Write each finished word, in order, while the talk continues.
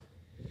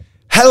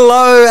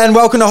Hello and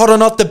welcome to Hot or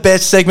Not, the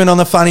best segment on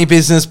the Funny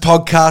Business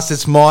podcast.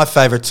 It's my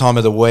favourite time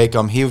of the week.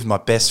 I'm here with my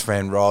best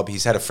friend Rob.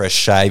 He's had a fresh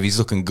shave. He's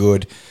looking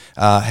good.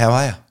 How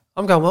are you?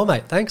 I'm going well,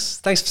 mate.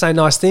 Thanks for saying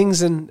nice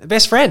things. And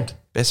best friend.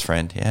 Best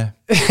friend, yeah.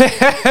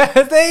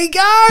 There you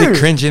go. Bit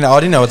cringe, I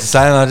didn't know what to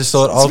say and I just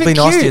thought I'll be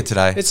nice to you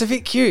today. It's a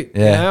bit cute.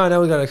 Yeah. You know, I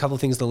know we've got a couple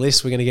of things on the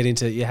list. We're going to get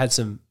into. You had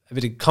a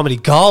bit of comedy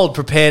gold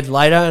prepared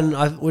later,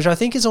 and which I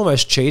think is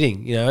almost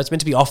cheating. You know, it's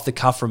meant to be off the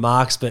cuff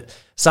remarks, but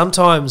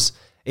sometimes,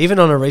 even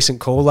on a recent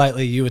call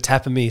lately, you were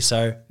tapping me.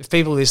 So if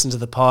people listen to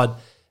the pod,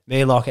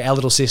 me and like our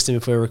little system,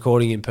 if we're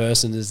recording in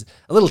person, is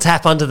a little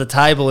tap under the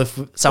table if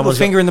someone's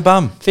finger in the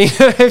bum.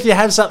 If you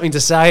have something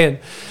to say, and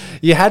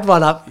you had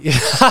one up your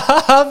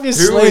sleeve.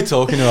 Who were we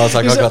talking to? I was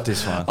like, I got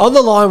this one. On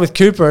the line with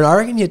Cooper, and I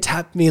reckon you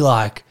tapped me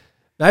like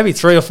maybe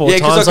 3 or 4 times.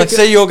 Yeah, because I could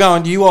see you're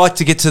going, you like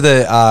to get to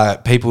the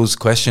people's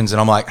questions,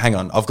 and I'm like, hang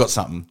on, I've got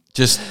something.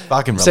 Just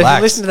fucking relax. So if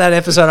you listen to that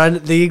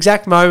episode, the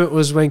exact moment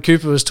was when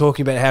Cooper was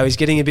talking about how he's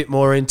getting a bit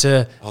more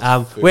into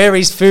where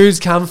his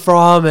foods come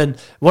from and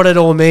what it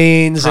all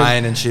means.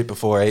 Praying and shit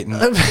before eating.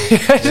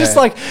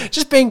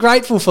 just being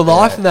grateful for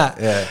life and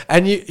that. Yeah.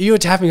 And you were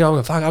tapping me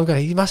on, fuck,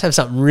 you must have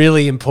something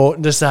really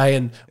important to say.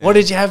 And what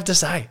did you have to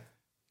say?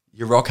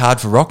 You rock hard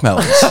for rock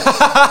melons.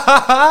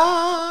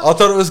 I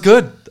thought it was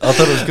good.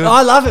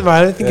 I love it, mate.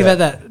 I didn't think about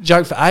that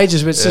joke for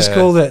ages, but it's just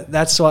cool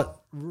that's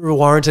what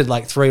warranted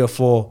like 3 or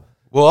 4.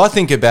 Well, I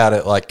think about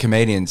it like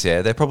comedians,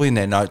 they're probably in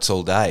their notes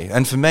all day.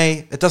 And for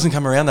me, it doesn't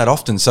come around that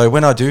often. So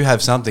when I do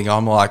have something,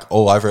 I'm like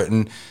all over it.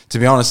 And to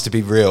be honest, to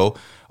be real,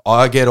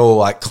 I get all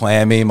like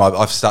clammy.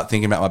 I start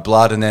thinking about my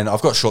blood, and then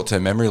I've got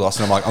short-term memory loss.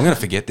 And I'm like, I'm going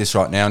to forget this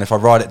right now. And if I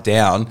write it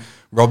down,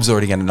 Rob's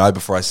already going to know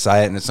before I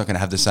say it, and it's not going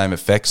to have the same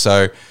effect.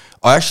 So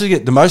I actually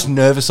get the most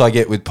nervous I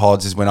get with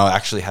pods is when I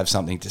actually have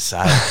something to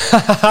say,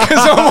 because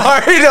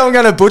I'm worried I'm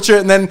going to butcher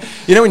it. And then,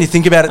 you know, when you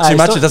think about it too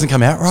much, it doesn't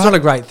come out right. It's not a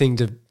great thing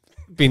to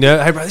be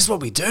nervous. Hey, bro, this is what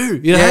we do.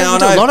 You know, I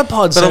do a lot of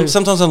pods. But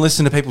sometimes I'm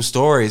listening to people's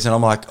stories and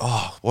I'm like,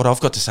 oh, what I've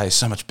got to say is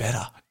so much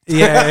better.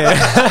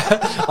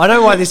 Yeah. I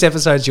know why this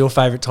episode's your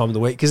favourite time of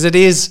the week, because it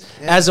is,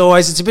 as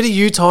always, it's a bit of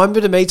you time, a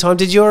bit of me time.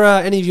 Did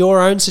any of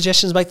your own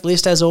suggestions make the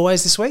list as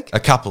always this week? A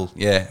couple,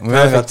 yeah. We've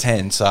only got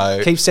 10,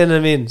 so... Keep sending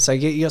them in. So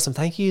you got some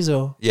thank yous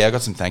or...? Yeah, I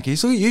got some thank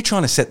yous. Look at you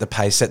trying to set the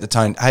pace, set the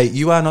tone. Hey,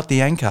 you are not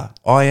the anchor.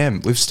 I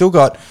am. We've still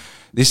got...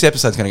 This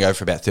episode's going to go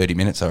for about 30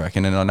 minutes, I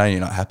reckon, and I know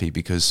you're not happy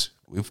because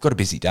we've got a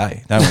busy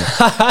day, don't we?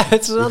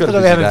 It's not that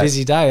we have a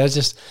busy day.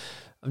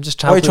 I'm just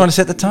trying. Why are you trying to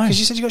set the tone? Because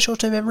you said you got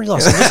short-term memory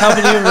loss. I'm just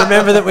helping you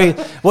remember that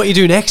what you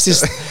do next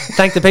is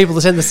thank the people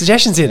that send the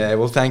suggestions in. Yeah,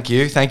 well, thank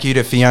you. Thank you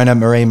to Fiona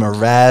Marie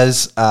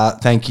Moraz.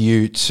 Thank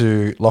you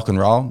to Lock and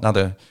Roll. 3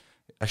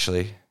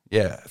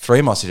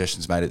 of my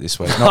suggestions made it this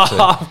week. Not 2.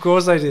 Of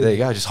course they did. There you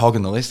go, just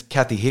hogging the list.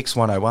 Kathy Hicks,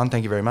 101,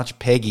 thank you very much.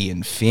 Peggy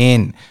and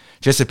Finn.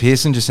 Jessa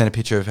Pearson just sent a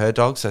picture of her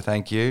dog, so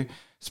thank you.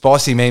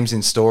 Spicy memes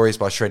in stories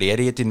by Shreddy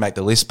Eddie. It didn't make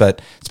the list,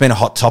 but it's been a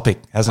hot topic,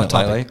 hasn't it,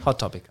 lately? Hot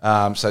topic.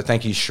 So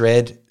thank you,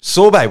 Shred.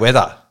 Sorbet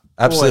Weather.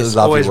 Absolutely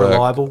love always your work.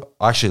 Reliable.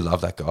 I actually love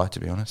that guy, to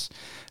be honest.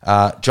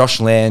 Josh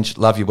Lange,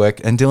 love your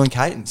work. And Dylan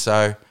Caton.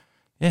 So,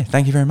 yeah,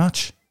 thank you very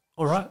much.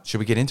 All right.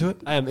 Should we get into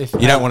it? If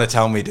you don't want to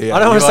tell me, do you? I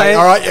don't want to say it.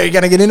 All right, are you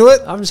going to get into it?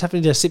 I'm just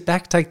happy to sit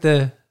back, take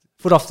the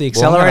foot off the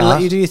accelerator and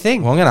let you do your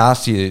thing. Well, I'm going to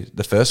ask you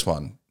the first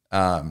one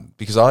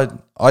because I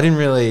didn't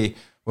really...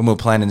 When we were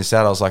planning this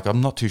out, I was like, I'm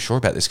not too sure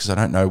about this because I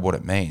don't know what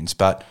it means.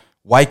 But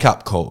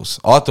wake-up calls.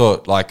 I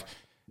thought, like,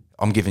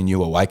 I'm giving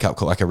you a wake-up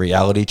call, like a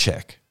reality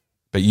check.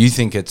 But you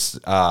think it's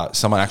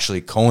someone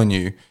actually calling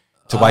you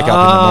to wake up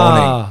in the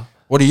morning.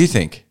 What do you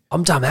think?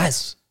 I'm dumb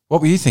as. What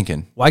were you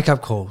thinking?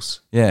 Wake-up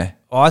calls. Yeah.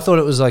 I thought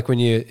it was like when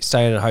you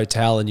stay in a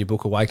hotel and you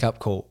book a wake-up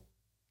call.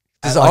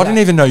 I didn't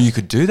even know you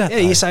could do that. Yeah,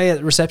 you say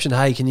at reception,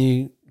 hey, can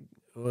you...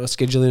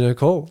 schedule in a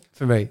call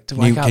for me to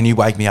wake up. Can you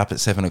wake me up at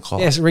 7 o'clock?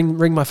 Yes,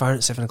 ring my phone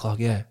at 7 o'clock.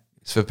 Yeah,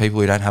 it's for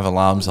people who don't have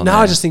alarms on. No,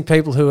 I just think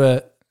people who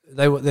are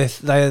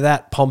they're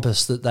that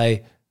pompous that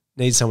they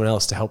need someone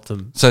else to help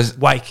them.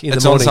 Wake in the mornings.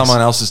 It's on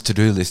someone else's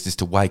to-do list is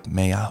to wake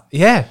me up.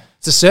 Yeah,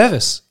 it's a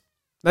service.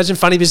 Imagine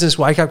Funny Business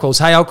wake-up calls.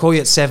 Hey, I'll call you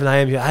at 7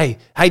 a.m. Hey,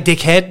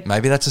 dickhead.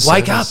 Maybe that's a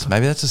wake service. up.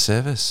 Maybe that's a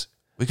service.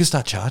 We could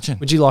start charging.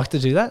 Would you like to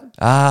do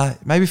that?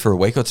 Maybe for a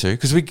week or two,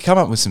 because we could come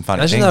up with some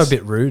funny things. Imagine they were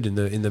a bit rude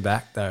in the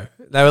back though.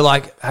 They were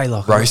like, "Hey,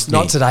 look,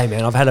 not today,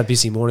 man. I've had a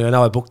busy morning. I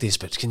know I booked this,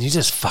 but can you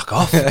just fuck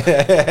off?"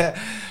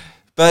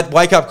 But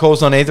wake up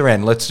calls on either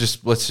end. Let's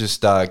just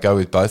go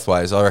with both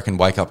ways. I reckon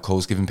wake up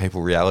calls, giving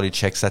people reality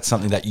checks. That's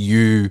something that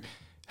you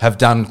have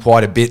done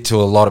quite a bit to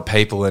a lot of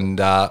people, and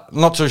I'm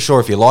not too sure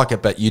if you like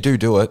it, but you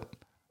do it.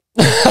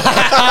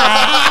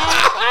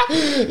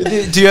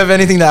 Do you have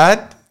anything to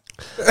add?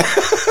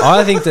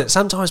 I think that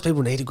sometimes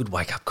people need a good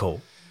wake-up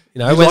call. You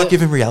know, like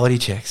giving reality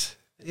checks.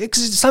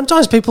 Because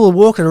sometimes people are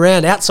walking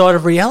around outside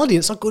of reality.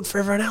 It's not good for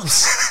everyone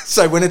else.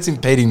 So when it's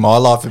impeding my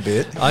life a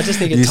bit, I just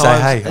think at you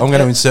times, say, "Hey, I'm going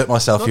to insert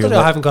myself here." Not that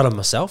I haven't got it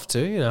myself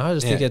too. You know, I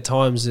just think at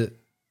times that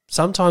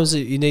sometimes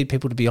you need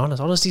people to be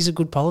honest. Honesty is a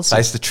good policy.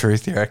 Face the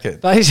truth, you reckon?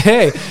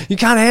 Yeah, you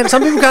can't handle.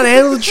 Some people can't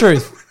handle the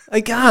truth.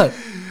 They can't.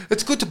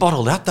 It's good to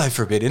bottle that though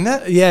for a bit, isn't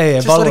it? Yeah.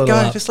 Just bottle let it go.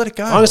 up. Just let it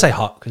go. I'm going to say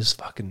hot because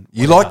fucking...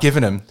 You like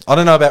giving them. I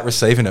don't know about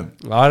receiving them.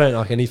 I don't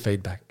like any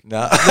feedback.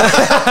 No.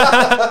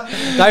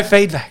 No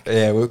feedback.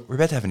 Yeah, we're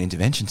about to have an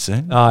intervention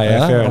soon. Oh,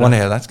 yeah, fair I enough. wonder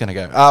how that's going to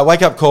go.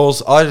 Wake up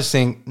calls. I just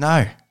think,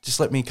 no, just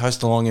let me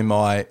coast along in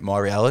my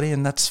reality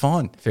and that's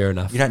fine. Fair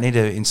enough. You don't need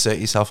to insert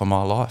yourself on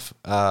my life.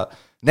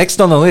 Next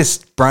on the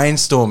list,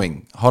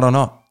 brainstorming. Hot or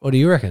not? What do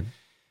you reckon?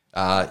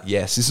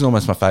 Yes, this is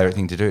almost my favourite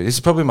thing to do. This is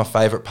probably my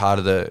favourite part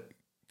of the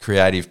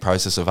creative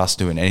process of us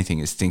doing anything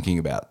is thinking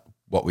about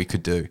what we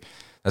could do.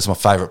 That's my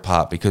favourite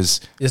part because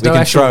we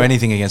can throw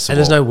anything against the wall. And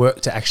there's no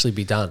work to actually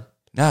be done.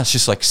 No, it's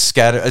just like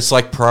scatter. It's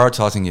like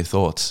prioritising your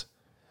thoughts.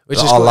 Which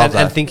is I cool. love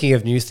that. And thinking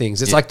of new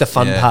things. It's like the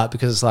fun part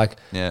because it's like,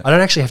 Yeah. I don't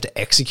actually have to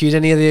execute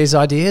any of these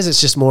ideas. It's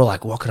just more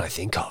like, what can I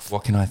think of?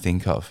 What can I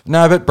think of?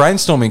 No, but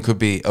brainstorming could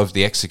be of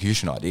the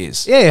execution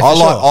ideas. Yeah, for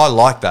sure. I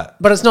like that.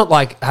 But it's not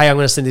like, hey, I'm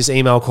going to send this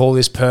email, call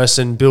this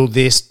person, build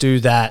this, do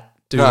that,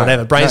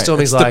 whatever.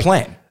 Brainstorming is it's like the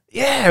plan.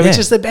 Yeah, which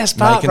is the best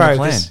part, Making the bro.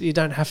 plan. 'Cause you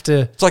don't have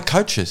to. It's like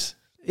coaches.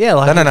 Yeah,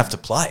 like They don't have to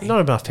play.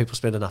 Not enough people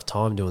spend enough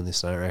time doing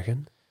this, I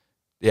reckon.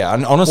 Yeah,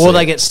 and honestly, Or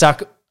they get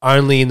stuck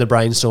only in the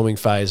brainstorming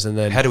phase, and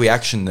then how do we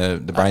action the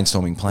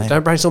brainstorming plan?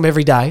 don't brainstorm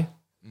every day.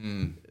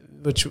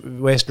 Which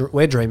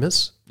we're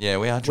dreamers. Yeah,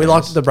 we are. We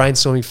like dreamers. the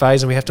brainstorming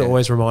phase, and we have to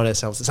always remind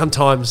ourselves that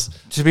sometimes.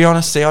 To be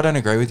honest, I don't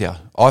agree with you.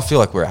 I feel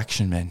like we're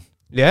action men.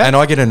 Yeah? and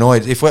I get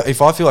annoyed if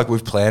I feel like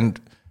we've planned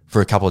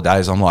for a couple of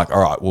days. I'm like,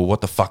 all right, well,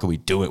 what the fuck are we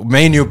doing?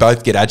 Me and you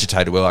both get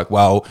agitated. We're like,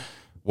 well,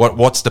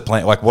 what's the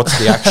plan? Like, what's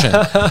the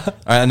action?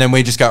 And then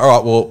we just go, all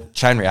right, well,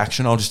 chain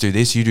reaction. I'll just do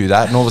this, you do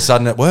that, and all of a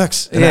sudden it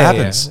works and it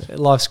happens. Yeah.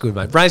 Life's good,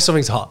 mate.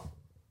 Brainstorming's hot.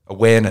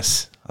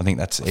 Awareness. I think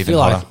that's I even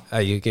feel hotter.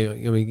 like you give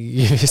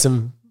me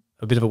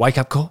a bit of a wake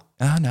up call.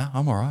 No,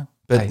 I'm all right.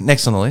 But Hey.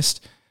 next on the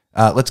list,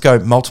 let's go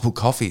multiple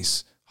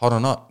coffees. Hot or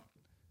not?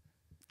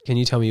 Can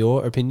you tell me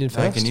your opinion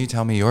No, first? can you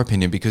tell me your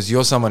opinion? Because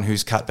you're someone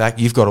who's cut back.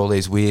 You've got all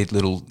these weird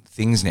little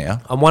things now.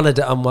 I'm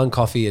one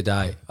coffee a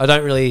day. I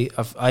don't really.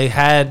 I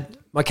had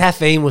my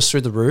caffeine was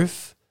through the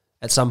roof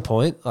at some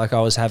point. Like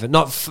I was having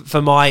not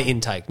for my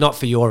intake, not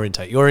for your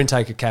intake. Your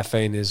intake of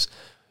caffeine is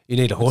you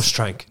need a horse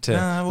trank to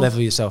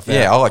level yourself out.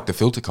 Yeah, I like the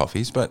filter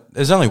coffees, but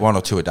there's only one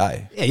or two a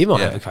day. Yeah, you might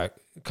have a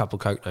couple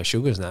of Coke, no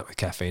sugars, and that with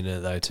caffeine in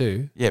it though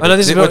too. Yeah, I know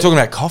this is we're talking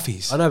about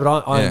coffees. I know,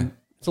 but I'm.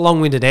 It's a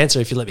long-winded answer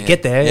if you let me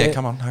get there. Yeah,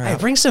 come on, hurry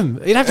up. Bring some.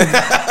 You don't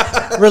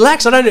have to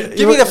relax. I don't.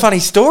 Give me the funny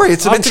story.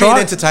 It's I'm meant to be an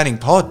trying- entertaining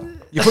pod.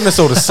 You're putting us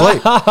all to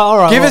sleep. All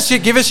right. Give us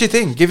your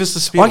thing. Give us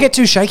the spiel. I get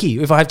too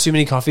shaky if I have too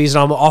many coffees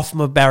and I'm off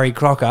my Barry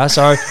Crocker.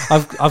 So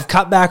I've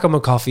cut back on my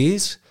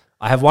coffees.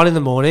 I have one in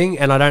the morning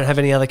and I don't have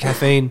any other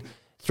caffeine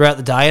throughout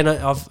the day, and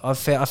I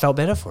felt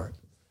better for it.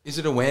 Is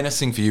it awareness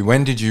thing for you?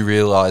 When did you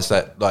realise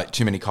that like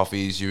too many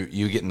coffees,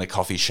 you were getting the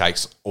coffee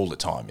shakes all the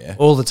time? Yeah,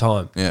 All the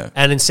time. Yeah.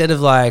 And instead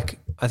of like,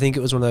 I think it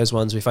was one of those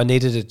ones where if I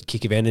needed a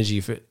kick of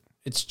energy,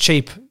 it's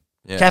cheap.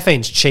 Yeah.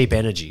 Caffeine's cheap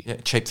energy. yeah,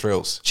 cheap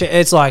thrills.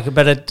 It's like,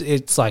 but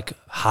it's like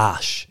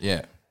harsh.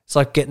 Yeah, It's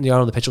like getting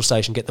on the petrol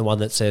station, getting the one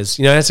that says,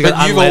 it's got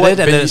But you've unleaded, always- and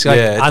but then it's you- like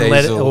yeah,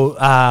 unleaded diesel.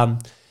 or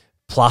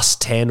plus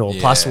 10 or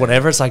plus Yeah.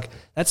 whatever. It's like,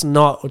 that's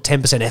not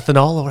 10%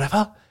 ethanol or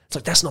whatever. It's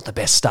like, that's not the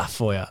best stuff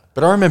for you.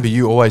 but I remember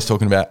you always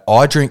talking about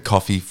I drink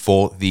coffee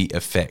for the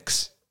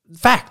effects.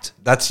 Fact.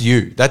 That's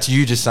you. That's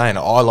you just saying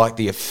I like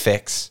the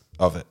effects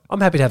of it. I'm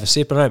happy to have a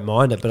sip. I don't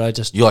mind it, but I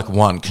just You like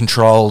one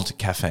controlled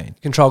caffeine,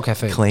 control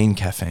caffeine. clean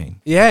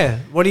caffeine. Yeah.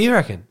 What do you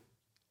reckon?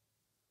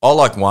 I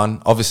like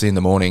one, obviously in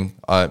the morning.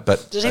 But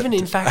Does it even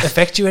in fact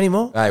affect you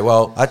anymore? hey,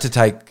 well, I had to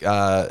take.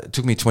 It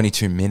took me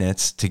 22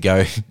 minutes to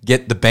go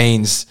get the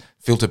beans,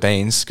 filter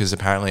beans, because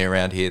apparently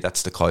around here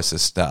that's the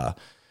closest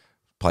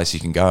place you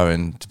can go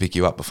and to pick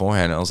you up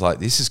beforehand. And I was like,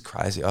 this is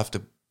crazy. I have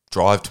to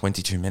drive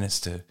 22 minutes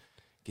to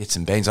get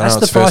some beans. I know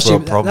it's first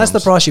world problems.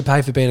 That's the price you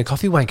pay for being a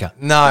coffee wanker.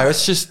 No,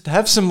 it's just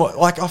have some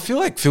like I feel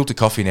like filter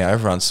coffee now.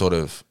 Everyone's sort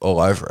of all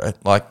over it.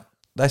 Like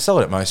they sell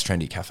it at most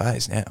trendy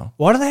cafes now.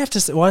 Why does it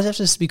have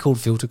to be called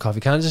filter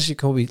coffee? Can't it just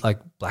call it like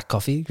black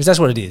coffee? Because that's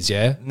what it is,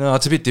 yeah? No,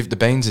 it's a bit different. The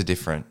beans are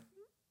different.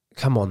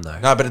 Come on, though.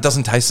 No, but it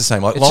doesn't taste the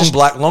same. Like It's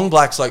long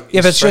black's like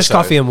Yeah, but it's just espresso.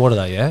 coffee and water,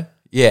 though, yeah?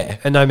 Yeah,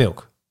 And no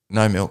milk.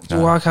 no milk.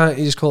 No. Why can't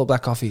you just call it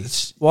black coffee?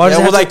 Why does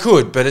yeah, it well, have they to-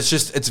 could, but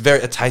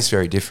it tastes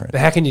very different.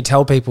 But how can you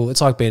tell people? It's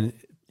like being...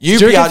 You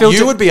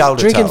would be able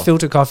to Drinking tell.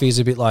 filter coffee is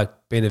a bit like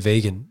being a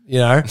vegan, you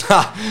know?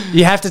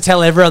 You have to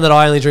tell everyone that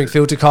I only drink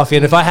filter coffee,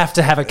 and if I have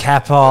to have a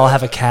cap, I'll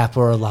have a cap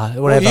or a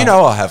whatever. Well, you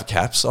know I have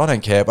caps. I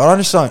don't care. But I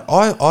just don't.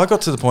 I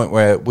got to the point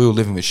where we were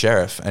living with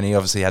Sheriff, and he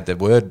obviously had the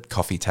word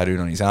coffee tattooed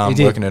on his arm, He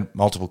did. working at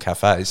multiple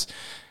cafes.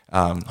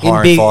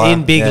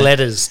 in big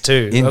letters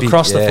too,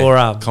 across the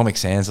forearm. Comic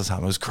Sans or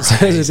something. It was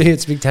crazy.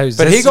 It's big toes.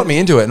 But he got me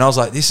into it, and I was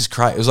like, "This is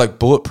great." It was like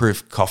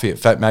bulletproof coffee.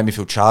 It made me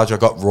feel charged. I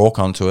got Rourke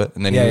onto it,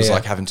 and then Yeah, he was yeah.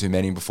 like having too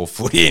many before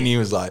footy, and he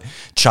was like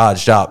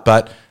charged up.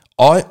 But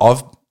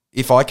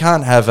if I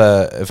can't have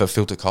a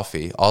filter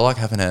coffee, I like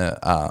having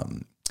a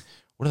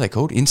what are they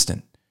called?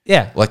 Instant,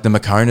 Yeah. like the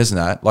Mokonas and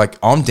that. Like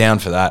I'm down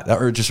for that.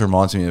 That just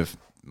reminds me of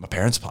my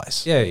parents'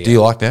 place. Yeah, yeah. Do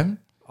you like them?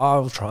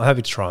 I'll try. I'm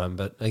happy to try them,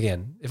 but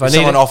again, if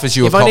someone offers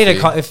you a coffee,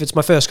 if it's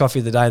my first coffee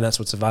of the day and that's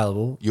what's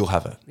available, you'll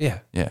have it. Yeah.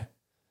 Yeah.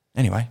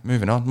 Anyway,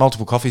 moving on.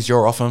 Multiple coffees,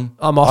 you're off them.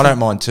 I'm off I don't them.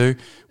 mind too.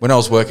 When I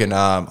was working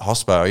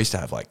hospo, I used to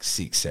have like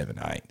 6, 7,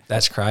 8.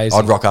 That's crazy.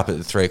 I'd rock up at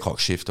the 3 o'clock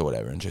shift or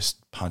whatever and just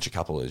punch a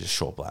couple of just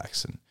short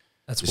blacks and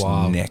That's just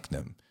wild. neck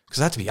them. Because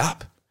I had to be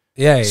up.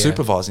 Yeah.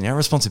 Supervising,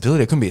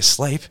 responsibility. I couldn't be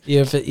asleep.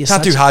 Yeah, but you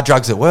Can't do hard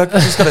drugs at work. You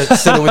just got to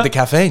settle with the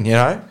caffeine,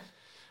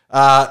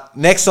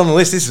 Next on the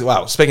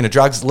list, speaking of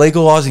drugs,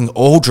 legalizing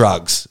all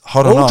drugs.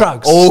 Hold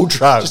on. All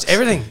drugs. Just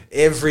everything.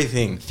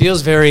 Everything.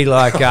 Feels very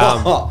like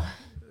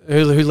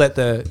who let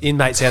the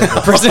inmates out of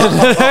the prison.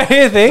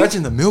 You think?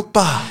 Imagine the milk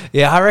bar.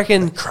 Yeah, I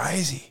reckon.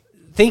 Crazy.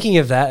 Thinking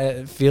of that,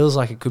 it feels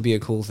like it could be a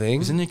cool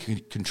thing. Isn't it? You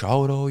could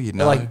control it all,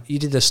 Like you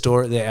did the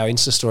story, our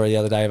Insta story the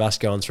other day of us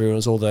going through, and it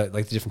was all the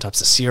different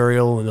types of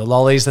cereal and the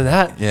lollies and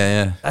that.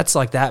 Yeah. That's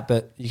like that,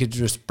 but you could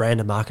just brand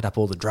and market up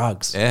all the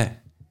drugs. Yeah.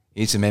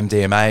 Here's some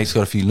MDMA. It's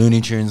got a few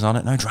Looney Tunes on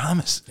it. No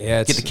dramas.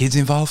 Yeah, get the kids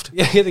involved.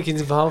 Yeah, get the kids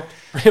involved.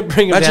 Bring them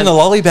Imagine down. the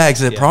lolly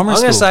bags at primary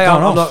school. I'm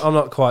going to say I'm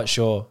not quite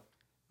sure.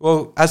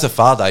 Well, as a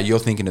father, you're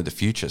thinking of the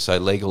future. So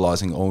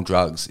legalizing all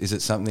drugs,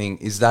 is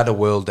that a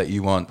world that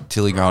you want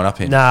Tilly growing up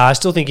in? Nah, I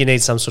still think you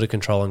need some sort of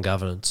control and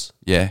governance.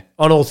 Yeah.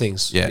 On all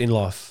things Yeah. in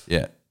life.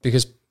 Yeah.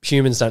 Because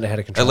humans don't know how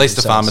to control At least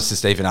the themselves.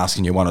 pharmacist even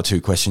asking you 1 or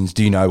 2 questions.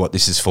 Do you know what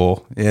this is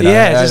for?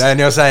 Yeah, just and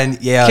you're saying,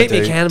 yeah, keep I me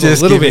do. accountable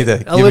Just a little give me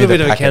bit. the- A give me little the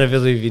bit of packet.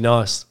 accountability would be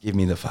nice. Give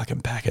me the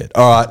fucking packet.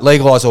 All right,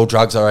 legalize all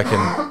drugs. I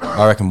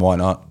reckon. Why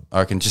not? I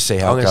reckon just see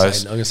how it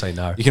goes. I'm going to say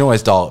no. You can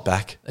always dial it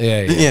back.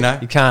 Yeah.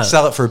 You can't.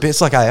 sell it for a bit. It's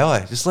like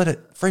AI. Just let it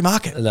free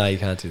market. No, you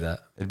can't do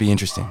that. It'd be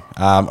interesting.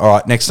 All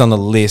right, next on the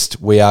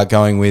list, we are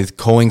going with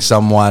calling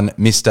someone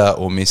Mr.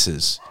 or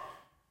Mrs.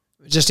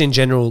 Just in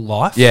general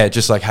life? Yeah,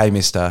 just like, hey,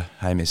 Mr.,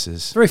 hey,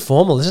 Mrs. Very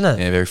formal, isn't it?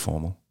 Yeah, very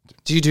formal.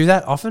 Do you do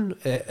that often,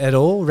 at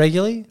all,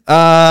 regularly?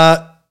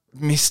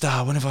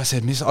 Mr. When have I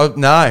said Mr.? Oh,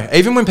 no.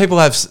 Even when people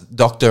have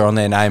doctor on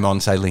their name on,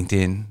 say,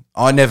 LinkedIn,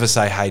 I never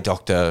say, hey,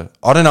 doctor.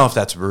 I don't know if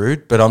that's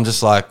rude, but I'm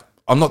just like,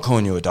 I'm not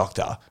calling you a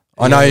doctor.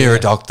 I know you're a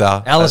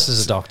doctor. Alice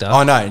is a doctor.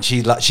 I know. And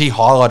she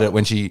highlighted it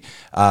when she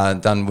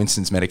done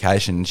Winston's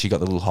medication. She got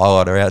the little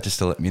highlighter out just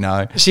to let me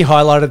know. She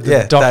highlighted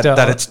the doctor.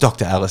 That it's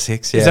Dr. Alice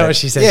Hicks. Yeah. Is that what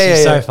she said?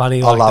 She's so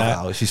funny I like love that.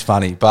 Alice. She's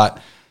funny. But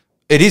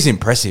it is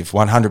impressive,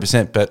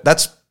 100%. But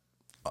that's,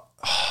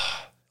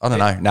 I don't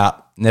know.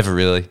 Nah, never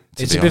really.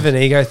 It's a bit of an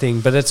ego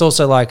thing, but it's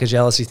also like a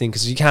jealousy thing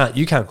because you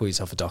can't call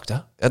yourself a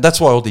doctor.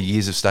 That's why all the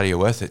years of study are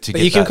worth it.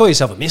 But you can call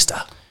yourself a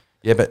mister.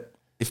 Yeah, but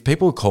if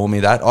people call me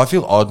that, I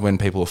feel odd when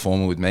people are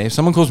formal with me. If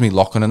someone calls me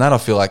Lachlan and that, I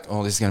feel like,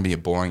 oh, this is going to be a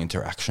boring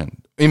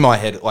interaction. In my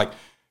head, like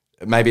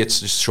maybe it's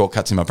just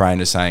shortcuts in my brain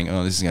to saying,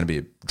 oh, this is going to be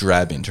a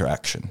drab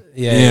interaction.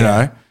 Yeah, you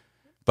know.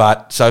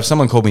 But so if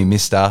someone called me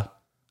Mister,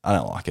 I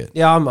don't like it.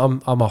 Yeah, I'm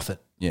off it.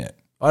 Yeah.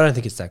 I don't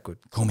think it's that good.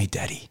 Call me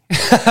Daddy.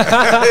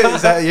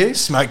 Is that you?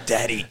 Smoke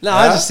Daddy. No,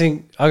 I just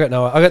think I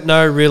got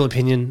no real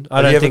opinion.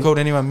 Have you ever called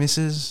anyone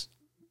Mrs.?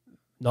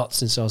 Not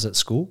since I was at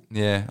school.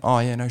 Yeah. Oh,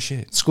 yeah, no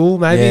shit. School,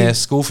 maybe. Yeah,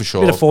 school for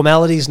sure. Bit of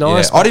formalities,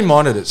 nice. Yeah. I didn't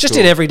mind it at just school.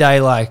 in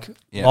everyday life,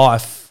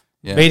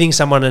 Yeah. meeting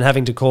someone and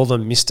having to call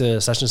them Mr.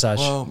 Such and Such.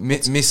 Well,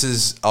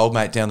 Mrs. Old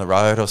Mate down the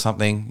road or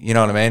something. You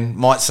know what I mean?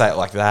 Might say it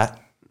like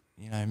that.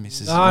 You know,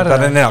 Mrs. I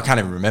don't know. Then I can't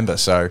even remember.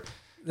 So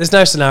there's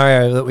no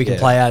scenario that we can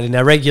play out in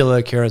our regular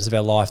occurrence of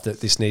our life that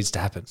this needs to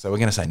happen. we're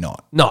going to say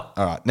not. Not.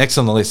 All right. Next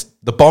on the list,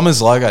 the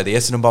Bombers logo, the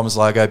Essendon Bombers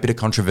logo. Bit of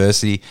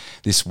controversy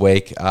this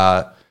week.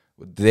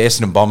 The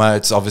Essendon Bomber,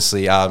 it's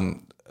obviously a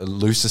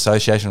loose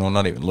association, or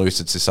not even loose.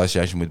 It's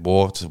association with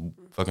war. It's a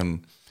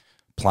fucking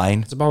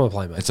plane. It's a bomber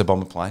plane, mate. It's a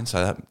bomber plane.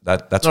 So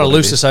that's not what a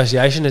loose it is.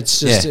 association. It's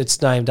just it's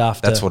named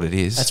after. That's what it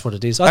is. That's what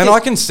it is. I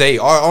can see.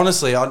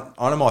 Honestly,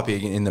 I might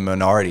be in the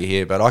minority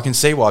here, but I can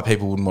see why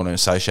people wouldn't want to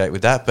associate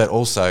with that. But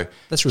also,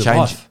 that's real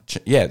life.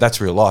 Yeah, that's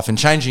real life. And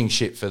changing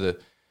shit for the,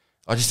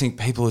 I just think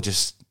people are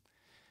just.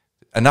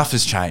 Enough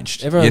has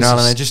changed. Everyone's you know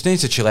what I mean? Just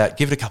needs to chill out.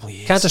 Give it a couple of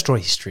years. Can't destroy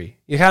history.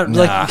 You can't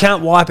you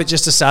can't wipe it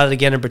just to start it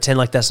again and pretend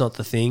like that's not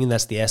the thing and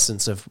that's the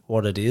essence of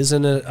what it is.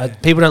 And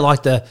people don't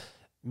like the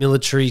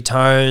military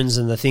tones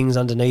and the things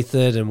underneath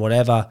it and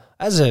whatever.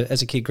 As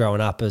a kid growing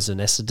up as an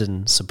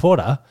Essendon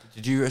supporter,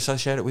 did you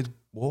associate it with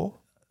war?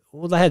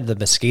 Well, they had the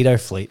mosquito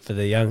fleet for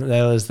the young.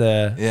 There was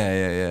the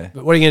yeah.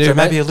 But what are you going to do?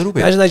 Maybe a little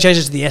bit. Imagine they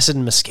changed it to the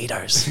Essendon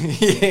mosquitoes.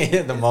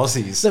 Yeah, the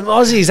Mozzies. The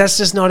Mozzies. That's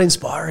just not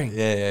inspiring.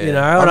 Yeah. You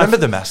know, I remember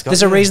the mascot.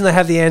 There's a reason they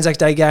have the Anzac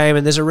Day game,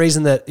 and there's a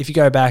reason that if you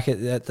go back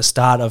at the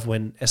start of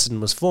when Essendon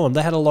was formed,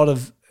 they had a lot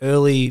of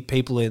early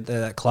people in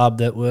that club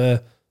that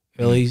were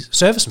early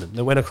servicemen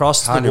that went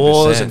across the 100%.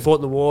 wars and fought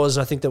in the wars.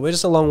 And I think that we're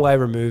just a long way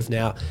removed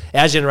now.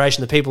 Our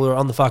generation, the people who are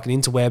on the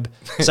fucking interweb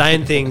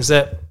saying things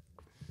that.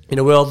 In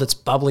a world that's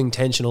bubbling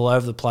tension all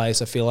over the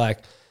place, I feel like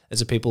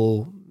as a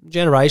people,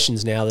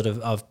 generations now that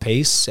of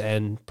peace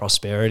and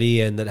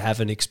prosperity and that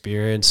haven't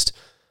experienced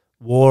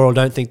war or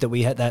don't think that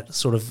that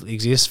sort of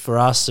exists for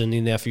us and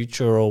in our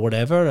future or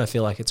whatever. And I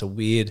feel like it's a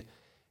weird,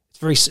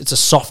 it's a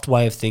soft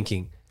way of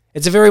thinking.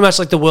 It's a very much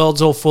like the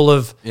world's all full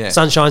of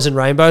sunshines and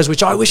rainbows,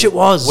 which I wish it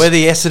was. We're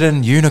the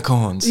Essendon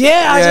unicorns.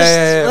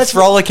 Let's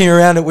frolicking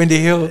around at Windy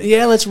Hill.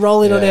 Yeah, let's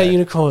roll in on our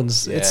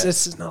unicorns. Yeah.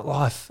 It's not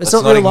life. It's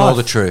Let's not real life. ignore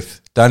the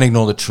truth. Don't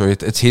ignore the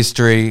truth. It's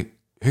history.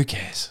 Who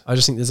cares? I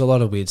just think there's a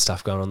lot of weird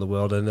stuff going on in the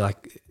world, and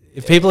like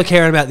if people are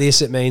caring about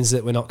this, it means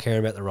that we're not caring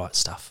about the right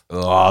stuff.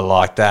 Oh, I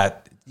like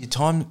that. Your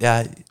time.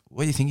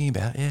 What are you thinking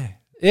about?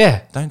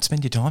 Yeah. Don't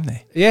spend your time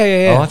there.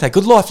 Yeah. I like that.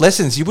 Good life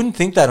lessons. You wouldn't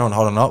think that on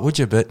Hot or Not, would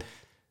you? But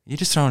you're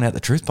just throwing out the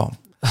truth bomb.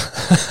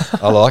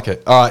 I like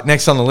it. All right,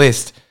 next on the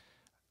list,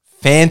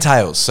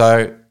 Fantales.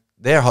 So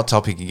they're a hot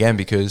topic again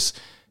because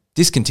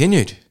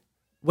discontinued.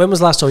 When was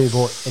the last time you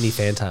bought any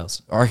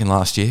Fantales? I reckon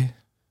last year.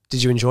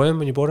 Did you enjoy them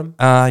when you bought them?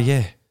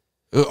 Yeah.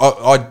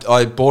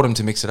 I bought them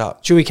to mix it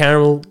up. Chewy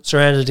caramel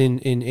surrounded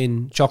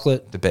in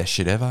chocolate. The best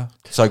shit ever.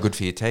 So good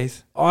for your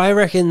teeth. I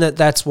reckon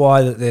that's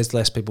why there's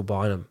less people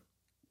buying them.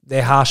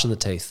 They're harsh on the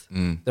teeth.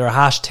 They're a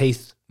harsh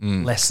teeth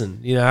lesson,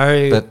 you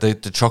know. But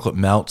the chocolate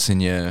melts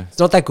in your... It's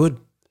not that good.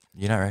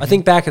 You don't reckon? I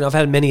think back, and I've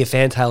had many a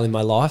Fantale in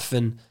my life.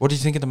 And what do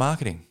you think of the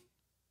marketing?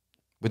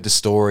 With the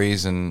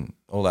stories and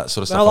all that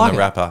sort of stuff like on the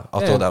wrapper.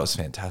 I thought that was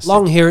fantastic.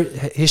 Long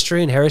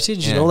history and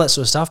heritage and all that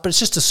sort of stuff. But it's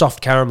just a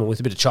soft caramel with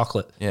a bit of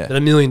chocolate. Yeah. And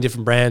a million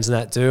different brands and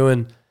that too.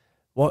 And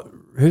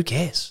who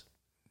cares?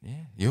 Yeah.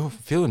 You're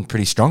feeling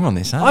pretty strong on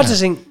this, aren't you? I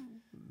just think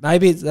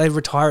maybe they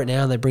retire it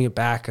now and they bring it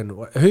back, and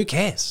who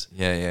cares?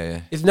 Yeah.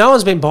 If no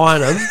one's been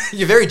buying them...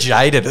 You're very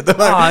jaded at the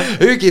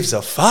moment. Who gives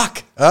a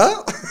fuck?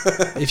 Huh?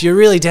 If you're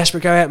really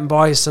desperate, go out and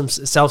buy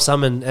yourself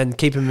some and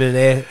keep them in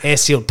an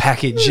air-sealed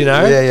package, you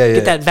know? Yeah.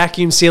 Get that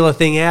vacuum sealer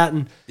thing out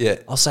and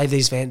I'll save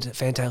these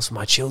Fantales for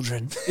my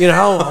children. You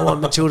know, I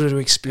want my children to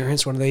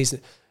experience one of these.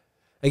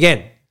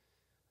 Again,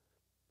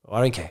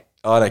 I don't care.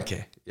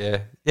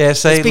 Yeah,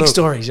 see, it's big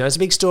stories, you know. It's a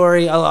big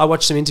story. I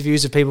watched some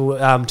interviews of people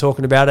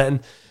talking about it, and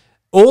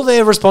all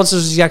their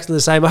responses was exactly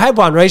the same. I had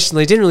one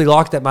recently, didn't really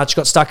like that much,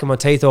 got stuck in my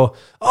teeth, or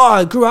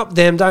I grew up with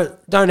them,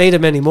 don't eat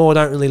them anymore,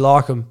 don't really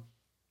like them.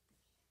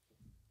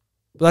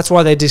 But that's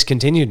why they're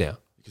discontinued now.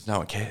 Because no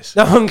one cares.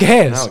 No one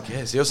cares. No one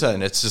cares. You're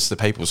saying it's just the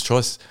people's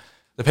choice.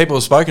 The people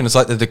have spoken. It's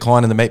like the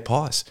decline in the meat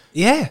pies.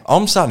 Yeah.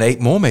 I'm starting to eat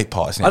more meat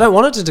pies now. I don't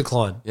want it to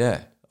decline.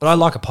 Yeah. But I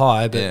like a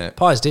pie, but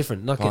pie is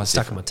different. Not getting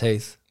stuck in my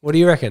teeth. What do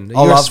you reckon?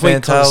 I You're love a sweet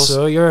Fantales.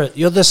 connoisseur.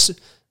 You're the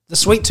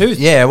sweet tooth.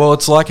 Yeah, well,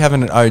 it's like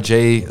having an OG.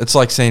 It's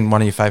like seeing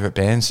one of your favourite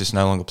bands just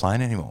no longer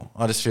playing anymore.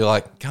 I just feel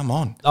like, come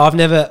on. I've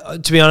never,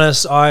 to be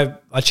honest, I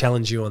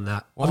challenge you on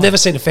that. Why? I've never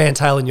seen a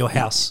Fantale in your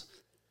house.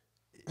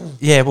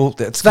 Yeah, well,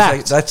 that's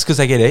because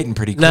they get eaten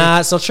pretty quick.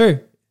 Nah, it's not true.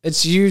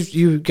 It's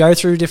you go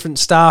through different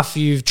stuff.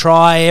 You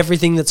try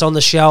everything that's on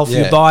the shelf.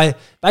 You buy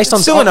based on,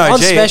 still an OG. On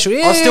special.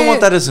 Yeah, I still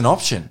want that as an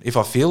option if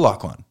I feel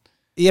like one.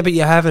 Yeah, but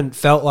you haven't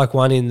felt like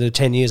one in the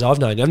 10 years I've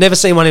known you. I've never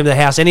seen one in the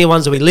house. Any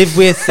ones that we live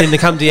with and they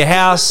come to your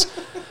house.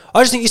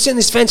 I just think you're sitting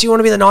this fence, you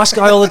want to be the nice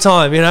guy all the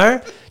time, you know?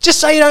 Just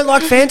say you don't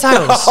like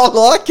Fantales. I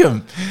like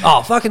them.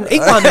 Oh, fucking eat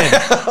one then.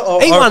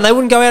 Eat one, they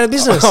wouldn't go out of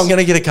business. I'm going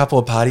to get a couple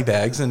of party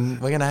bags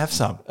and we're going to have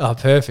some. Oh,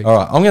 perfect. All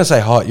right, I'm going to say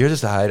hot. You're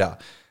just a hater.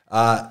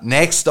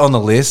 Next on the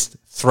list,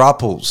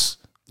 Throuples.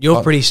 You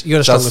got a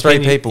strong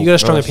opinion. People. You got a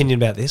strong opinion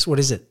about this. What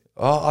is it?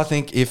 Oh, I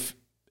think if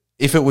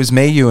it was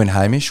me, you and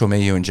Hamish, or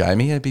me, you and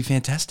Jamie, it'd be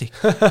fantastic.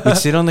 We'd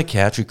sit on the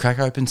couch, we'd crack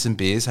open some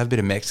beers, have a bit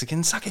of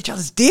Mexican, suck each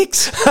other's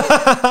dicks.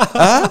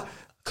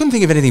 Couldn't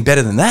think of anything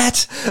better than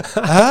that.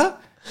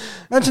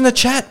 Imagine the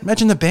chat,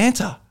 imagine the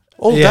banter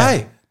all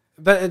day.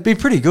 But it'd be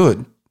pretty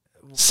good.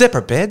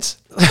 Separate beds.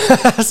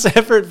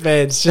 Separate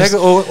beds. Just,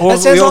 or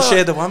we all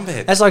share the one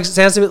bed. That's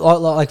sounds a bit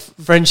like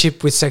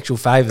friendship with sexual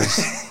favours.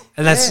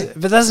 And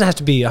but it doesn't have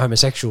to be a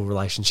homosexual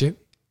relationship.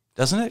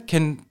 Doesn't it?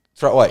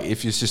 Wait,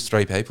 if it's just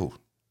three people.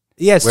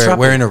 Yeah,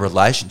 we're in a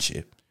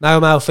relationship.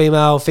 Male,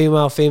 female,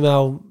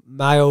 female,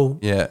 male.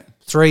 Yeah.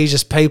 Three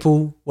just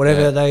people,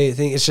 whatever they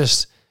think. It's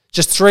just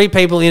three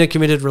people in a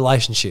committed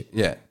relationship.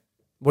 Yeah.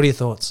 What are your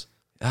thoughts?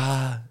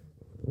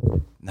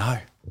 No.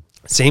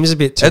 Seems a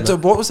bit too much.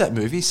 What was that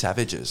movie?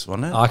 Savages,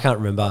 wasn't it? I can't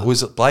remember.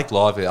 Was it Blake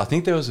Lively? I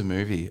think there was a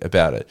movie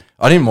about it.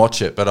 I didn't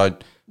watch it,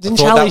 but Didn't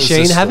Charlie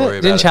Sheen have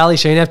it? Didn't Charlie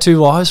Sheen have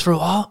two wives for a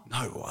while?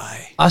 No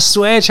way. I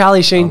swear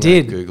Charlie Sheen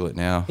did. Google it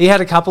now. He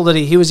had a couple that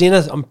he was in.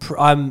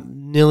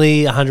 I'm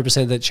nearly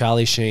 100% that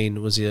Charlie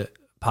Sheen was a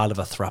part of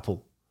a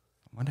throuple.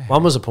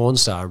 One was a porn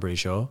star, I'm pretty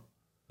sure.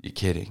 You're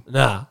kidding.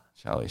 Nah.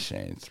 Charlie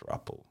Sheen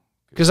throuple.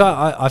 Because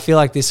I feel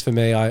like this for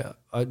me, I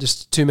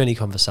just too many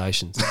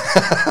conversations.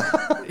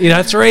 You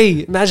know,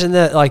 three. Imagine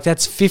that. Like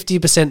that's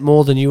 50%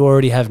 more than you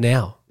already have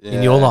now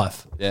in your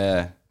life.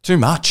 Yeah. Too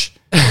much.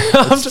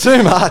 It's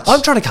too much.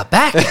 I'm trying to cut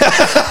back.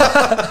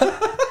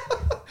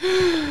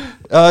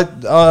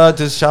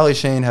 Does Charlie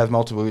Sheen have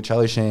multiple?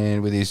 Charlie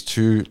Sheen with his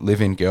two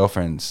live-in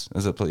girlfriends.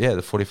 The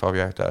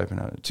 45-year actor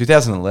opener.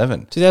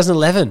 2011.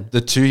 2011.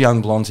 The two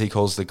young blondes he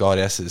calls the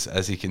goddesses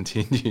as he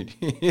continued.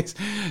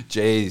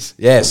 Jeez.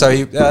 Yeah,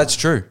 so that's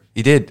true.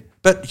 He did.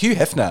 But Hugh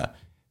Hefner,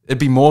 it'd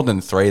be more than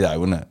three though,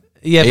 wouldn't it?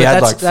 Yeah, He but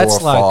had that's like 4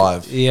 or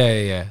like 5.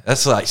 Yeah.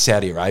 That's like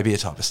Saudi Arabia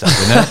type of stuff,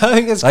 isn't it? I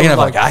think it's They can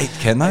called have like 8,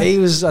 can they? He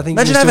was, I think,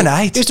 Imagine having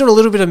 8. He was doing a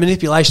little bit of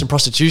manipulation,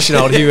 prostitution.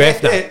 Old Hugh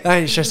Hefner. I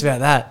ain't stressed about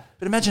that.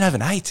 But imagine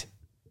having 8.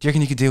 Do you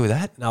reckon you could deal with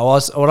that? No,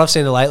 what I've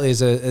seen lately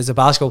is a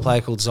basketball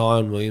player called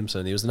Zion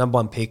Williamson. He was the number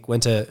 1 pick,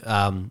 went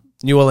to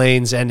New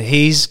Orleans, and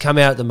he's come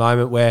out at the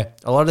moment where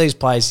a lot of these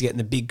players are getting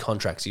the big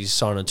contracts. He's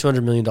signed a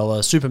 $200 million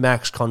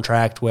supermax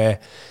contract where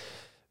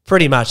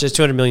pretty much it's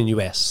 $200 million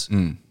US.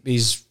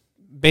 He's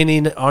been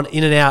in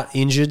and out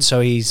injured, so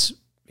he's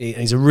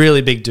a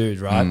really big dude,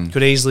 right?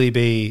 Could easily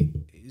be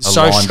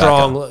so linebacker.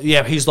 strong.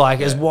 Yeah, he's like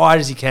as wide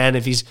as he can.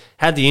 If he's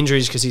had the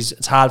injuries, because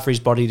it's hard for his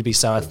body to be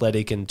so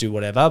athletic and do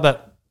whatever.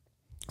 But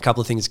a couple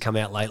of things come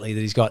out lately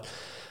that he's got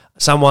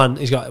one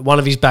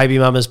of his baby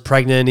mamas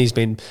pregnant. He's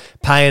been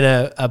paying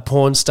a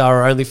porn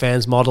star or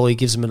OnlyFans model. He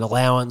gives them an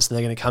allowance, and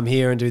they're going to come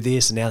here and do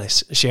this, and now they're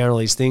sharing all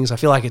these things. I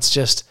feel like it's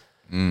just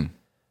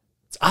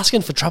it's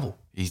asking for trouble.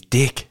 He's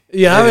dick.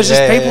 You know, it's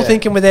just people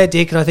thinking with their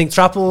dick, and I think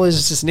throuple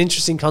is just an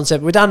interesting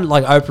concept. We've done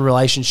like open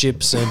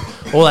relationships and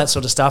all that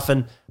sort of stuff,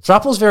 and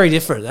throuple's very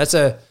different. That's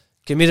a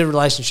committed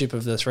relationship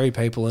of the 3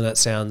 people, and that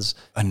sounds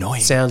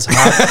annoying. Sounds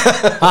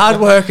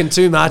hard work and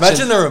too much.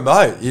 Imagine the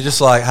remote. You're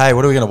just like, hey,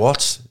 what are we going to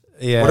watch?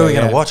 Yeah, what are we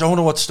going to watch? I want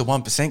to watch the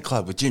 1%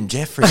 Club with Jim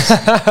Jeffries.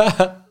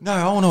 No,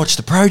 I want to watch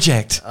The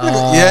Project. You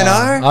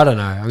know? I don't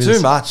know. I mean,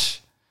 too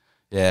much.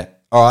 Yeah.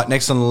 All right,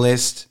 next on the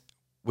list,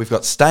 we've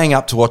got staying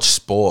up to watch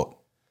sport.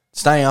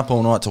 Staying up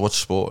all night to watch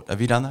sport.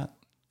 Have you done that?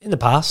 In the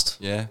past,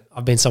 yeah,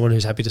 I've been someone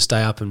who's happy to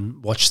stay up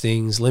and watch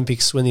things.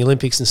 Olympics, when the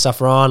Olympics and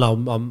stuff are on,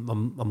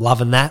 I'm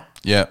loving that.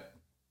 Yeah.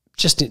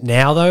 Just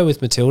now though,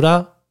 with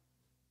Matilda,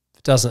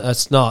 it doesn't.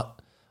 It's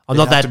not. I'm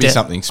not that.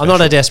 Something I'm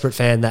not a desperate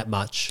fan that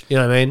much. You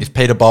know what I mean? If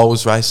Peter Bowl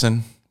was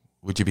racing,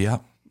 would you be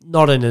up?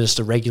 Not in just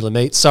a regular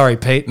meet. Sorry,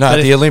 Pete. No,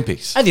 at the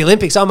Olympics. At the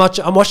Olympics, I'm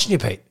watching you,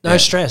 Pete. No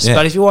stress. Yeah.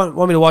 But if you want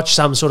me to watch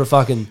some sort of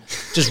fucking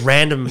just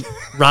random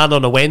run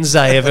on a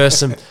Wednesday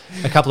versus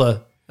a couple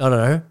of, I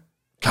don't know,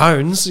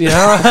 cones, you know,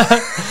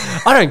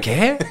 I don't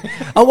care.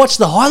 I'll watch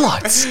the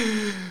highlights.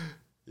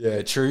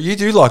 Yeah, true. You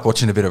do like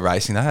watching a bit of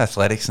racing, though,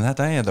 athletics and that,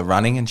 don't you? The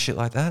running and shit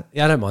like that.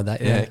 Yeah, I don't mind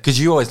that. Yeah, because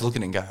you always look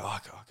at it and go, oh,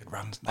 God,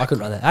 I could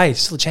run that. Hey,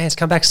 still a chance.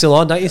 Come back still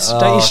on. Don't you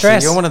stress.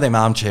 So you're one of them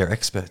armchair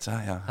experts,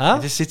 aren't you? Huh?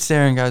 He just sits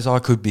there and goes, I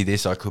could be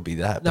this, I could be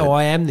that. No,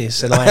 I am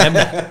this and I am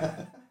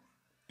that.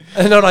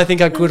 And not I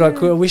think I could. I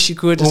wish you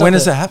could. Well, when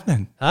is it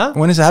happening? Huh?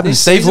 When is it happening?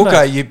 Steve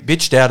Hooker, you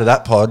bitched out of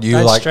that pod. You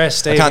like, stress,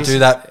 Steve. I can't do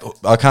that.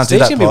 I can't do that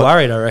pod. Steve's going to be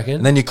worried, I reckon.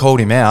 And then you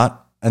called him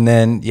out and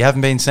then you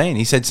haven't been seen.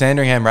 He said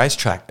Sandringham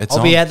Racetrack.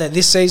 I'll be out there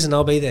this season.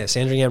 I'll be there.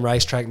 Sandringham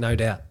Racetrack, no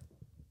doubt.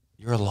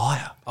 You're a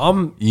liar.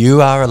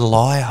 You are a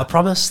liar. I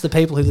promise the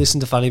people who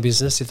listen to Funny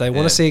Business, if they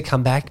want to see it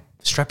come back,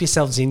 strap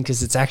yourselves in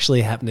because it's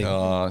actually happening.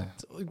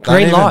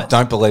 Green light.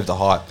 Don't believe the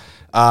hype.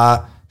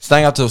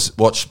 Staying up to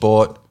watch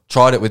sport.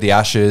 Tried it with the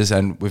Ashes,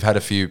 and we've had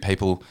a few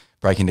people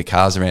break into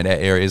cars around our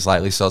areas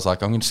lately. So I was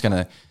like, I'm just going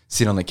to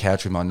sit on the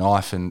couch with my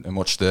knife and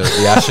watch the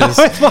Ashes.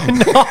 With my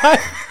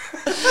knife.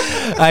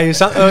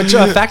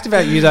 A fact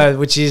about you though,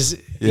 which is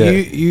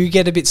you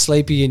get a bit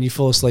sleepy and you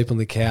fall asleep on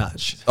the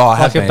couch. Oh, I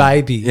have like a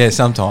baby. Yeah,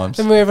 sometimes.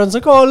 And everyone's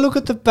like, "Oh, look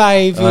at the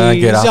baby.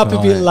 He's up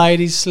a bit late.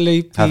 He's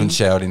sleepy. Haven't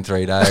showered in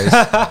 3 days.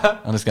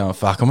 I'm just going,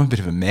 fuck. I'm a bit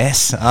of a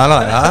mess. I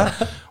don't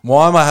know.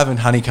 Why am I having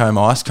honeycomb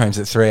ice creams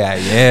at 3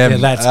 a.m.? Yeah,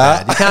 that's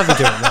bad. You can't be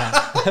doing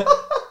that.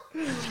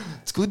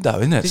 It's good though,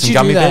 isn't it? Did Some you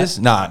gummy do that? bears?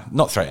 No,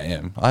 not 3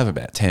 a.m. I have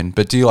about 10.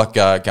 But do you like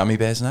gummy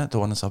bears and that? The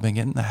ones I've been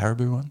getting, the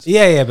Haribo ones?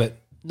 Yeah, but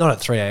not at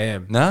 3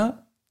 a.m. No.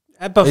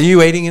 Are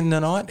you eating in the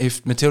night?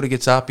 If Matilda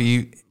gets up, are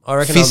you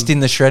in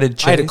the shredded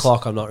cheese? 8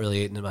 o'clock, I'm not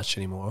really eating much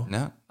anymore.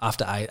 No?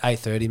 After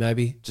 8:30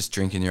 maybe. Just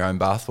drinking your own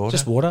bath water?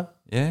 Just water.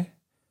 Yeah?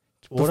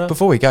 Water.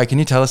 Before we go, can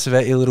you tell us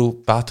about your little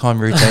bath time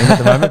routine at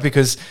the moment?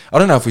 Because I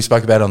don't know if we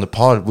spoke about it on the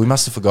pod. We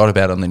must have forgot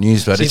about it on the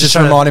news, but it just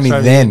reminded me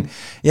then.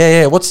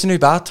 Yeah. What's the new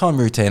bath time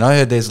routine? I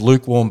heard there's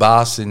lukewarm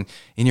baths in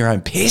your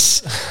own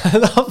piss.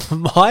 Not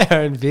my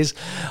own piss.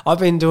 I've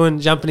been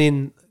jumping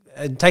in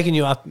and taking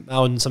you up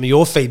on some of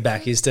your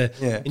feedback is to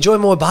enjoy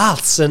more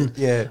baths. And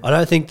I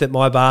don't think that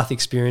my bath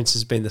experience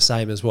has been the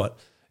same as what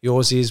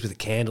yours is, with a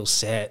candle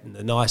set and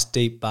a nice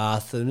deep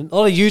bath and a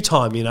lot of you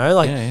time, you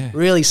know,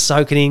 really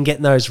soaking in,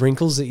 getting those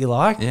wrinkles that you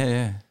like.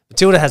 Yeah.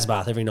 Matilda has a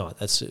bath every night.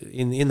 That's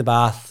in the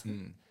bath.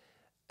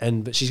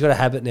 But she's got a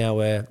habit now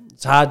where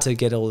it's hard to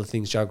get all the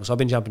things juggled. So I've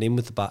been jumping in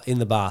with in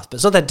the bath, but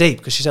it's not that deep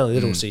because she's only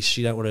little, so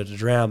she don't want her to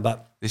drown.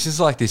 But this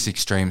is like this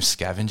extreme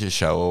scavenger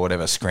show or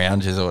whatever,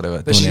 scroungers or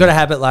whatever. But she's got a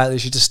habit lately.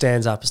 She just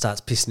stands up and starts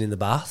pissing in the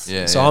bath.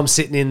 I'm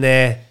sitting in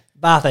there.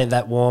 Bath ain't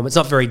that warm. It's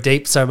not very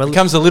deep, so it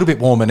becomes a little bit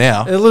warmer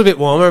now. A little bit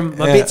warmer.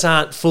 My bits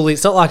aren't fully.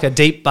 It's not like a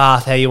deep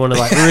bath how you want to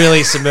like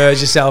really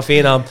submerge yourself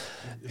in.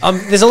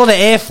 There's a lot of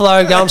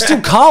airflow going. I'm still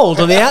cold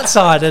on the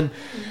outside, and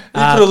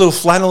you put a little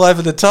flannel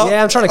over the top.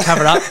 Yeah, I'm trying to cover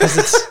it up because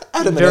it's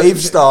Adam and Eve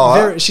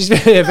style. She's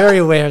very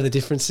aware of the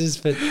differences,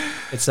 but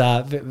it's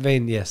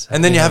been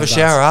And then you have a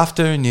shower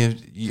after, and you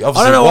obviously I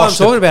don't know what I'm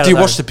talking about. Do you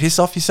wash the piss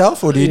off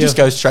yourself, or do you just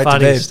go straight to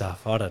bed?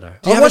 Stuff. I don't know.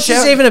 What's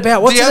this even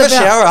about? Do you have a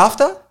shower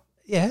after?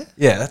 Yeah.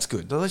 Yeah, that's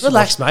good. At least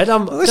Relax, mate. At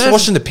least you're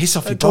washing the piss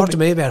off your Talk body. to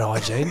me about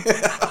hygiene.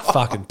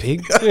 Fucking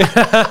pig.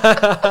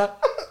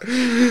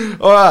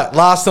 All right,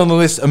 last on the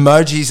list,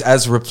 emojis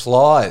as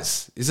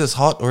replies. Is this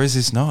hot or is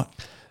this not?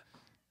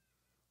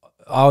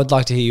 I would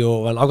like to hear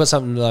your one. I've got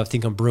something that I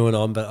think I'm brewing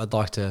on, but I'd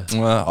like to.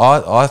 Well,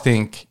 I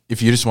think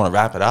if you just want to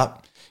wrap it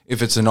up,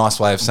 if it's a nice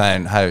way of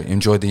saying, hey,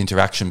 enjoyed the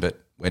interaction, but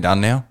we're done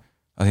now,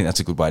 I think that's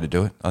a good way to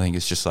do it. I think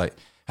it's just like,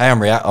 hey,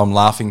 I'm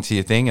laughing to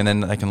your thing, and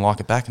then they can like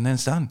it back, and then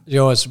it's done. You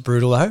know what's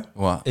brutal though?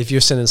 What? If you're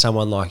sending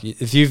someone like,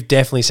 if you've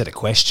definitely said a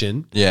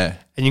question, Yeah.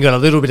 and you got a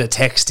little bit of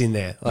text in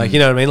there, like you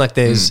know what I mean? Like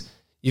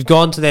you've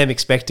gone to them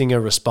expecting a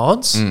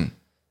response, and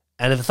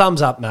if a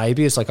thumbs up,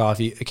 maybe it's like, oh,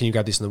 can you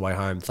grab this on the way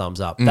home? Thumbs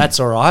up. That's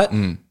all right.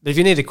 But if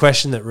you need a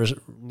question that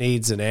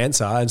needs an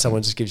answer, and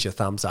someone just gives you a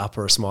thumbs up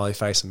or a smiley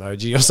face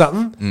emoji or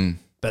something,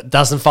 but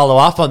doesn't follow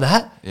up on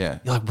that, Yeah.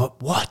 you're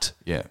like, what?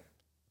 Yeah.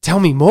 Tell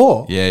me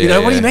more. Yeah, you know,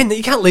 yeah, what do you yeah. mean?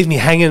 You can't leave me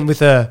hanging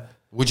with a...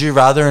 Would you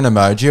rather an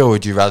emoji or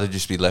would you rather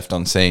just be left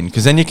on scene?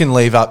 Because then you can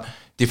leave up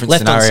different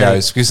Left on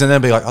scenarios. scene. Because then they'll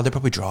be like, oh, they're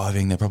probably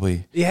driving. They're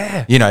probably,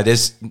 Yeah. you know,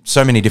 there's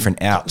so many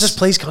different outs. Just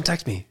please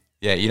contact me.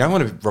 Yeah, you don't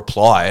want to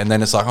reply and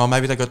then it's like, oh,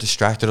 maybe they got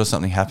distracted or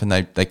something happened.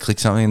 They click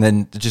something and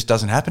then it just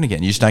doesn't happen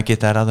again. You just don't get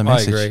that other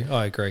message.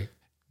 I agree.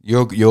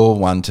 You're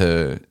one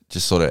to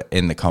just sort of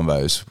end the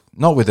combos,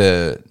 not with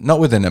an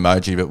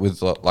emoji, but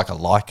with like a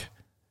like.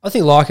 I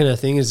think liking a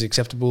thing is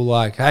acceptable.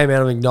 Like, hey,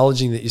 man, I'm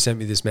acknowledging that you sent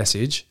me this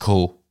message.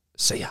 Cool.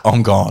 See ya.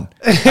 I'm gone.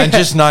 And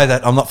just know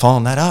that I'm not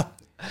following that up.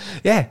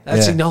 Yeah,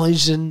 that's Yeah.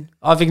 acknowledged and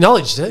I've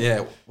acknowledged it.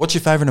 Yeah. What's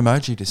your favourite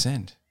emoji to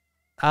send?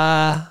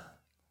 I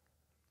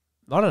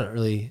don't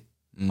really...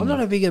 I'm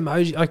not a big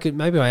emoji.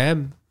 Maybe I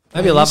am.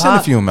 Maybe a love send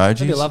heart. a few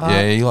emojis. Maybe a love heart.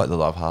 Yeah, you like the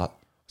love heart.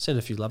 Send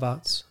a few love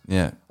hearts.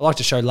 Yeah. I like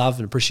to show love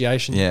and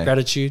appreciation, Yeah.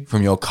 gratitude.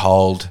 From your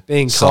cold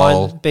Being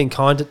soul.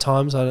 kind at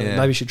times. Yeah.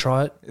 Maybe you should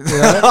try it. You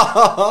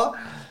know?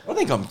 I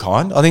think I'm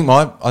kind. I think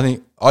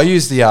I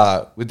use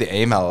the with the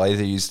email. I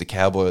either use the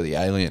cowboy or the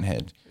alien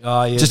head,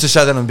 Oh, yeah. just to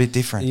show that I'm a bit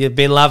different. You've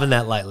been loving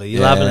that lately.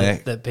 You're Yeah. loving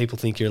it that people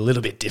think you're a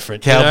little bit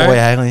different. Cowboy, You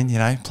know? alien, you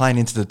know, playing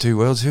into the two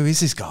worlds. Who is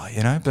this guy?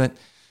 You know, but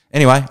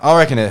anyway, I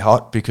reckon they're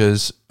hot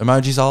because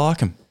emojis. I like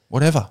them.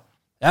 Whatever.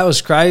 That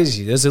was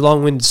crazy. There's a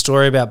long-winded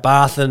story about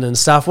bathing and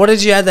stuff. What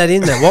did you add that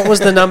in there? What was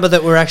the number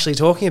that we're actually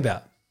talking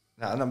about?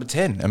 No, number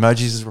 10.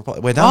 Emojis is reply.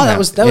 We're done. Oh, now. that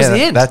was the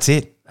end. That's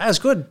it. That was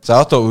good. So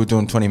I thought we were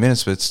doing 20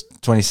 minutes, but it's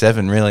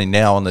 27 really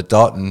now on the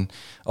dot, and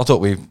I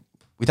thought we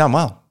done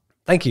well.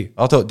 Thank you.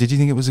 Did you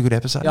think it was a good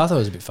episode? Yeah, I thought it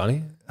was a bit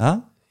funny. Huh?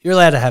 You're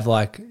allowed to have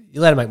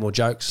you're allowed to make more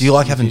jokes. Do you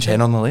like in the having future.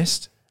 10 on the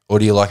list, or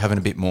do you like having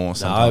a bit more No, I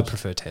sometimes?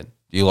 prefer 10.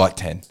 Do you like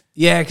 10?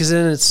 Yeah, because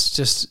then it's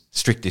just,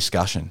 Strict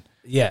discussion.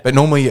 yeah. But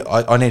normally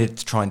I needed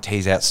to try and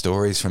tease out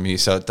stories from you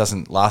so it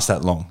doesn't last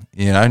that long.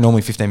 You know,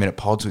 normally 15-minute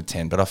pods with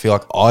 10, but I feel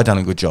like I done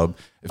a good job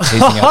of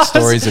teasing out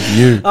stories of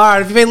you. All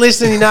right, if you've been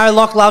listening, you know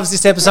Locke loves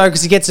this episode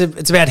because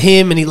it's about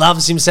him and he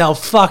loves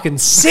himself fucking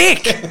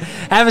sick.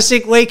 Have a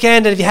sick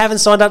weekend. And if you haven't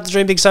signed up to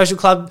Dream Big Social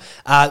Club,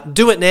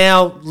 do it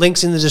now.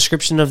 Links in the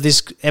description of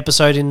this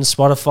episode in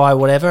Spotify,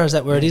 whatever. Is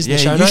that where it is in the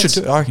show you notes?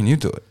 should do it. I reckon you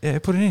do it. Yeah,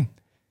 put it in.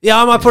 Yeah,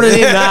 I might put it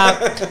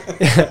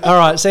in. All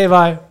right, see you,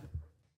 bye.